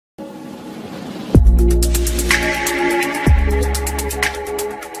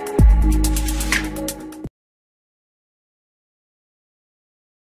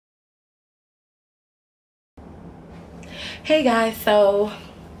Hey guys, so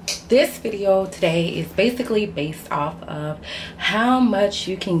this video today is basically based off of how much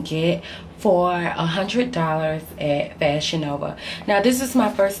you can get for $100 at Fashionnova. Now this is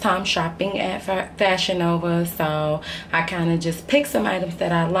my first time shopping at Fashionnova, so I kind of just picked some items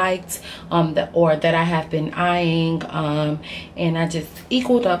that I liked or that I have been eyeing, and I just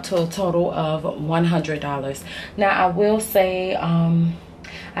equaled up to a total of $100. Now I will say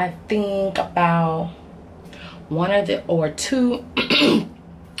I think about one or two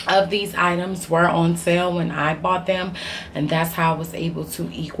of these items were on sale when I bought them, and that's how I was able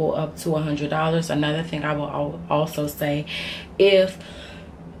to equal up to $100. Another thing I will also say, if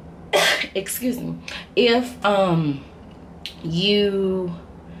excuse me, if you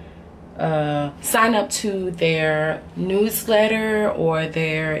sign up to their newsletter or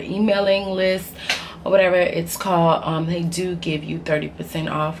their emailing list or whatever it's called, they do give you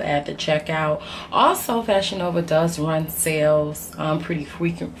 30% off at the checkout. Also, Fashionnova does run sales pretty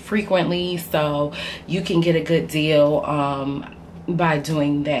frequently, so you can get a good deal by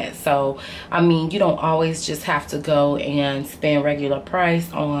doing that. So I mean, you don't always just have to go and spend regular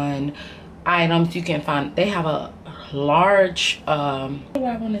price on items. You can find, they have a large what do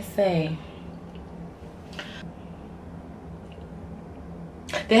I want to say,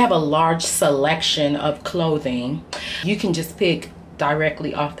 they have a large selection of clothing. You can just pick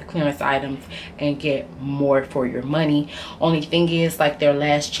directly off the clearance items and get more for your money. Only thing is, like, their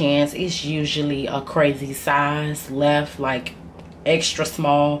last chance is usually a crazy size left, like extra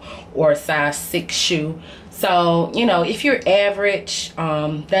small or a size 6 shoe. So, you know, if you're average,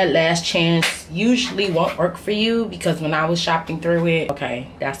 that last chance usually won't work for you, because when I was shopping through it, okay,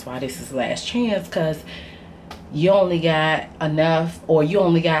 that's why this is last chance, because you only got enough, or you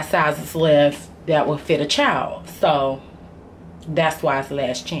only got sizes left that will fit a child. So that's why it's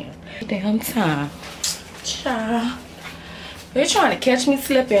last chance. Damn time, child. They're trying to catch me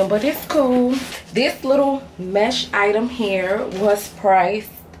slipping, but it's cool. This little mesh item here was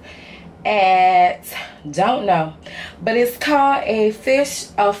priced at, don't know, but it's called a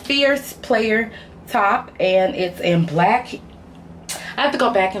fierce player top, and it's in black. I have to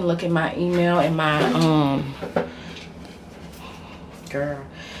go back and look at my email and my girl,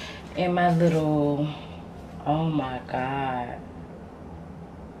 and my little, oh my god,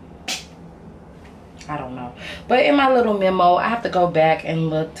 I don't know, but in my little memo I have to go back and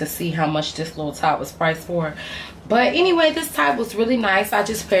look to see how much this little top was priced for. But anyway, this top was really nice. I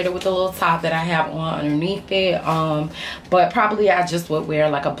just paired it with a little top that I have on underneath it, but probably I just would wear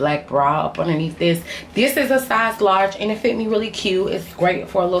like a black bra up underneath this. This is a size large, and it fit me really cute. It's great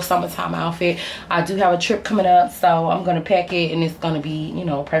for a little summertime outfit. I do have a trip coming up, so I'm gonna pack it, and it's gonna be, you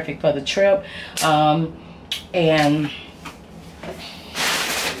know, perfect for the trip. And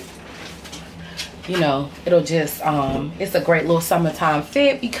you know, it'll just it's a great little summertime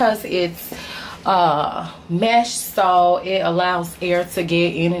fit because it's mesh, so it allows air to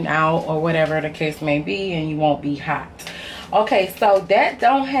get in and out, or whatever the case may be, and you won't be hot. Okay, so that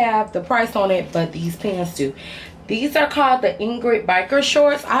don't have the price on it, but these pants do. These are called the Ingrid biker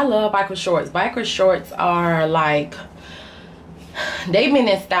shorts. I love biker shorts. Biker shorts are like, they've been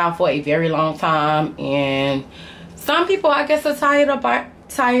in style for a very long time, and some people, I guess, are tired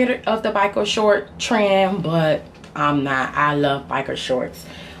of the biker short trend, but I'm not. I love biker shorts.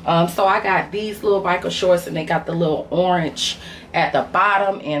 So I got these little biker shorts, and they got the little orange at the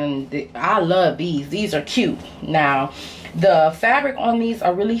bottom, and I love these. These are cute. Now the fabric on these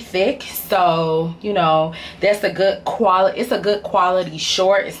are really thick, so you know, that's a good quality. It's a good quality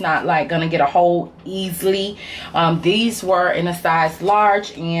short. It's not like gonna get a hole easily. These were in a size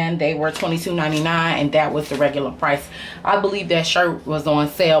large, and they were $22.99, and that was the regular price. I believe that shirt was on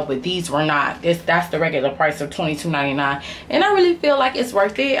sale, but these were not. That's the regular price of $22.99, and I really feel like it's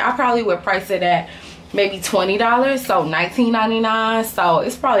worth it. I probably would price it at maybe $20, so $19.99. So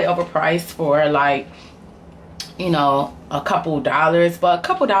it's probably overpriced for, like, you know, a couple dollars, but a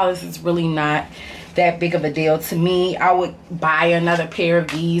couple dollars is really not that big of a deal to me. I would buy another pair of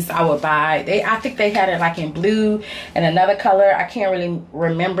these. I would buy, I think they had it like in blue and another color. I can't really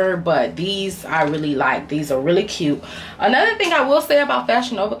remember, but these I really like. These are really cute. Another thing I will say about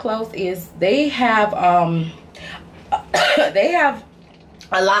Fashionnova clothes is they have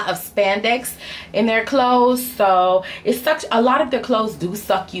a lot of spandex in their clothes, so it's a lot of their clothes do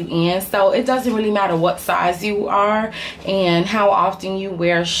suck you in, so it doesn't really matter what size you are and how often you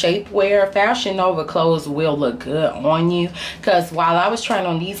wear shapewear. Fashionnova clothes will look good on you, because while I was trying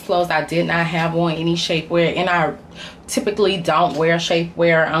on these clothes, I did not have on any shapewear, and I typically don't wear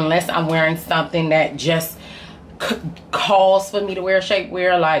shapewear unless I'm wearing something that just calls for me to wear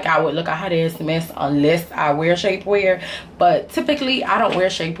shapewear. Like, I would look a hot ass mess unless I wear shapewear, but typically I don't wear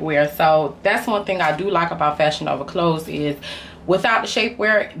shapewear. So that's one thing I do like about Fashion Nova clothes is without the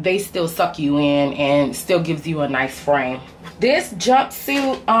shapewear, they still suck you in and still gives you a nice frame. This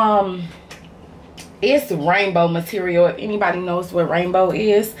jumpsuit, it's rainbow material. If anybody knows what rainbow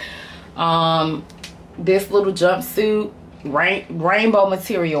is, this little jumpsuit, rainbow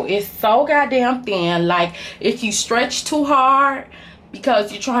material. It's so goddamn thin. Like, if you stretch too hard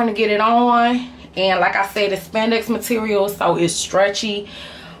because you're trying to get it on, and like I said, it's spandex material, so it's stretchy.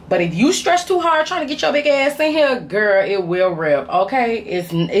 But if you stretch too hard trying to get your big ass in here, girl, it will rip. Okay,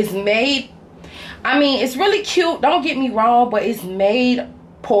 it's made, I mean, it's really cute, don't get me wrong, but it's made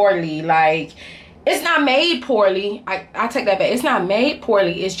poorly. Like, it's not made poorly. I take that back. It's not made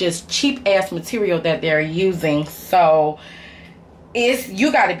poorly. It's just cheap ass material that they're using. So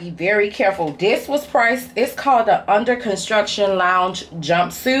you got to be very careful. This was priced, it's called the Under Construction Lounge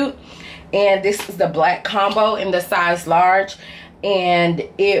jumpsuit, and this is the black combo in the size large, and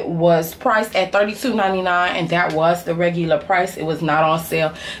it was priced at $32.99, and that was the regular price. It was not on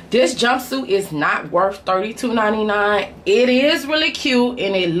sale. This jumpsuit is not worth $32.99. It is really cute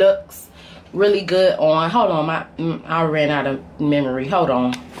and it looks really good on. Hold on, I ran out of memory. Hold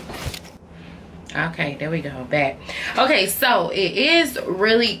on. Okay, there we go, back. Okay, so it is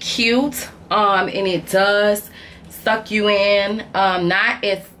really cute, and it does suck you in.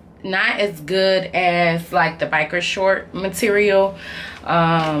 Not as good as like the biker short material.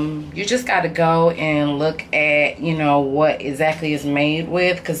 You just got to go and look at, you know, what exactly is made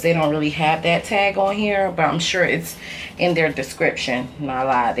with, because they don't really have that tag on here, but I'm sure it's in their description. Not a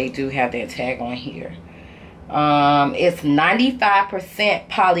lie, they do have that tag on here. It's 95%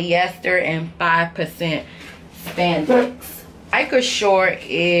 polyester and 5% spandex. Biker short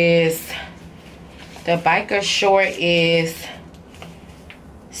is, the biker short is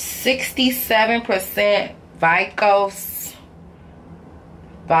 67% viscose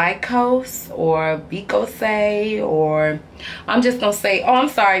or viscose, or I'm just gonna say, oh, I'm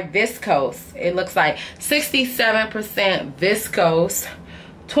sorry, viscose. It looks like 67% viscose,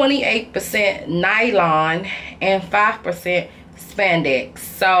 28% nylon, and 5% spandex.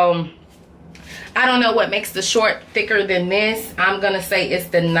 So I don't know what makes the short thicker than this. I'm gonna say it's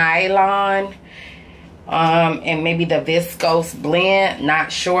the nylon, and maybe the viscose blend.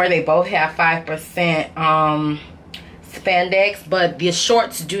 Not sure. They both have 5% spandex, but the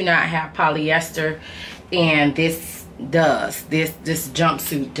shorts do not have polyester, and this does. This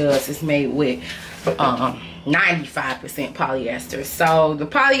jumpsuit does. It's made with 95% polyester. So the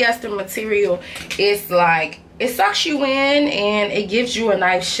polyester material is like, it sucks you in and it gives you a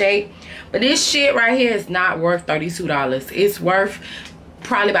nice shape, but this shit right here is not worth $32. It's worth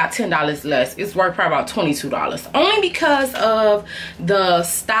probably about $10 less. It's worth probably about $22, only because of the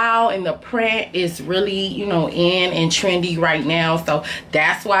style and the print is really, you know, in and trendy right now. So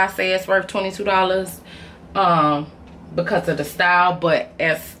that's why I say it's worth $22, because of the style. But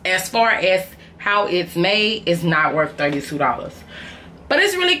as far as how it's made, it's not worth $32. But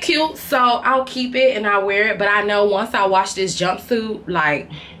it's really cute, so I'll keep it and I'll wear it. But I know once I wash this jumpsuit,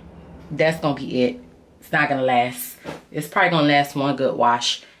 like, that's gonna be it. It's not gonna last. It's probably gonna last one good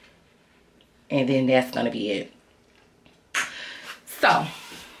wash, and then that's gonna be it. So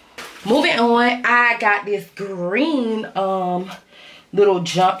moving on, I got this green little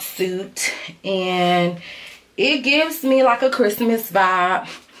jumpsuit, and it gives me like a Christmas vibe,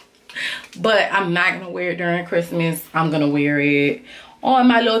 but I'm not gonna wear it during Christmas. I'm gonna wear it on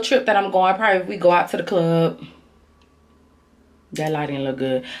my little trip that I'm going. Probably if we go out to the club. That light didn't look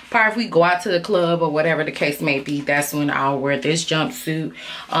good. Probably if we go out to the club or whatever the case may be, that's when I'll wear this jumpsuit.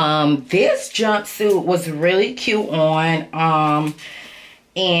 This jumpsuit was really cute on.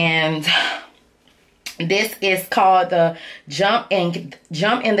 And this is called the Jump in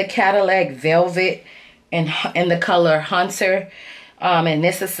the Cadillac Velvet in the color Hunter. And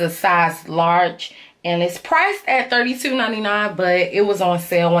this is a size large. And it's priced at $32.99, but it was on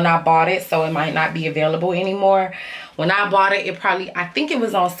sale when I bought it, so it might not be available anymore. When I bought it, I think it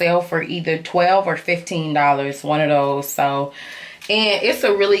was on sale for either $12 or $15, one of those. So, and it's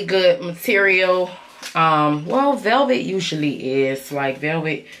a really good material. Well, velvet usually is. Like,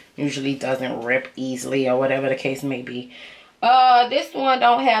 velvet usually doesn't rip easily or whatever the case may be. This one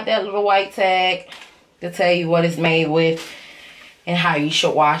don't have that little white tag to tell you what it's made with and how you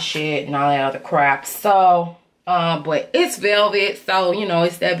should wash it and all that other crap. So, but it's velvet, so you know,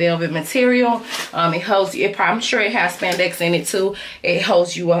 it's that velvet material. It holds you. I'm sure it has spandex in it too. It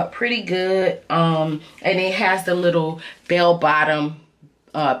holds you up pretty good. And it has the little bell bottom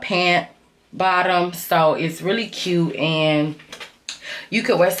pant bottom, so it's really cute, and you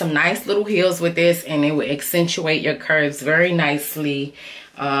could wear some nice little heels with this and it would accentuate your curves very nicely.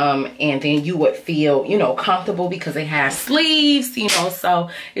 And then you would feel, you know, comfortable because it has sleeves, you know, so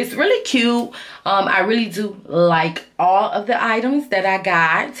it's really cute. I really do like all of the items that I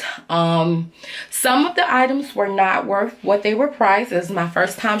got. Some of the items were not worth what they were priced. It's my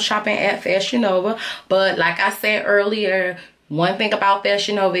first time shopping at Fashionnova, but like I said earlier, one thing about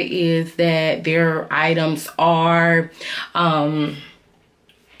Fashionnova is that their items are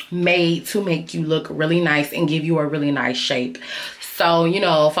made to make you look really nice and give you a really nice shape. So, you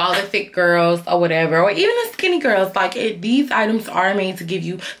know, for all the thick girls or whatever, or even the skinny girls, like these items are made to give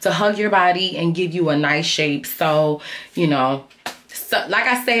you, to hug your body and give you a nice shape. So, you know, so like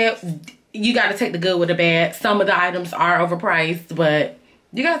I said, you got to take the good with the bad. Some of the items are overpriced, but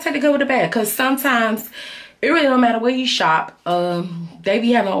you got to take the good with the bad, because sometimes it really don't matter where you shop. They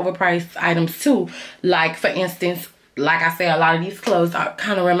be having overpriced items too. Like, for instance, like I said, a lot of these clothes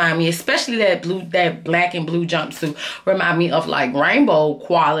kind of remind me, especially that black and blue jumpsuit, remind me of like rainbow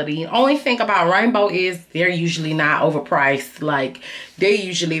quality. Only thing about rainbow is they're usually not overpriced. Like, they're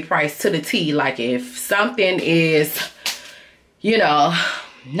usually priced to the T. Like, if something is, you know,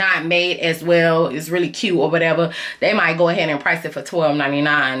 not made as well, it's really cute or whatever, they might go ahead and price it for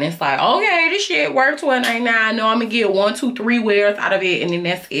 $12.99. It's like, okay, this shit worth $12.99. No, I'm gonna get 1, 2, 3 wears out of it, and then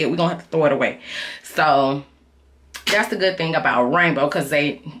that's it. We're gonna have to throw it away. So that's the good thing about rainbow, because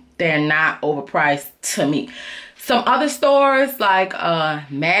they're not overpriced to me. Some other stores like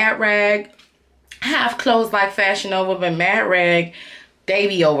Mad Rag have clothes like Fashionnova, but Mad Rag, they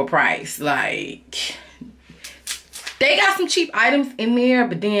be overpriced. Like, they got some cheap items in there,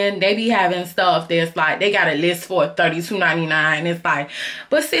 but then they be having stuff that's like, they got a list for $32.99. It's like,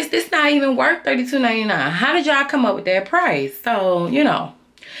 but sis, this not even worth $32.99. How did y'all come up with that price? So, you know,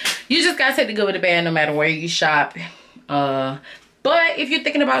 you just gotta take the good with the bad no matter where you shop. But if you're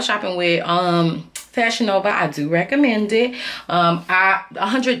thinking about shopping with Fashionnova, I do recommend it.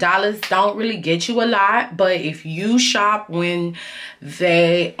 $100 don't really get you a lot, but if you shop when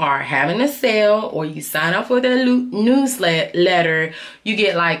they are having a sale, or you sign up for their newsletter, you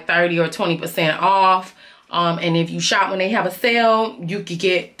get like 30 or 20% off. And if you shop when they have a sale, you could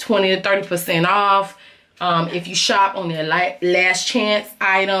get 20 to 30% off. If you shop on their last chance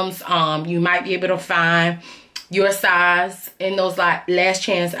items, you might be able to find your size in those like last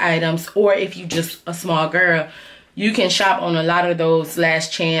chance items. Or if you just a small girl, you can shop on a lot of those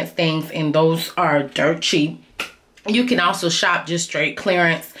last chance things, and those are dirt cheap. You can also shop just straight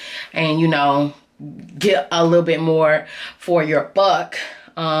clearance and, you know, get a little bit more for your buck,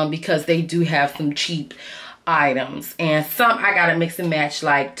 because they do have some cheap items. And some I gotta mix and match.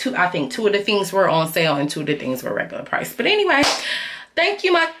 Like, I think 2 of the things were on sale and 2 of the things were regular price. But anyway, thank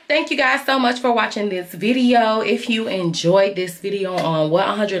you guys so much for watching this video. If you enjoyed this video on what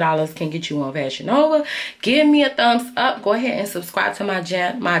 $100 can get you on Fashionnova, give me a thumbs up. Go ahead and subscribe to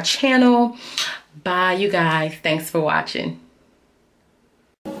my channel. Bye, you guys. Thanks for watching.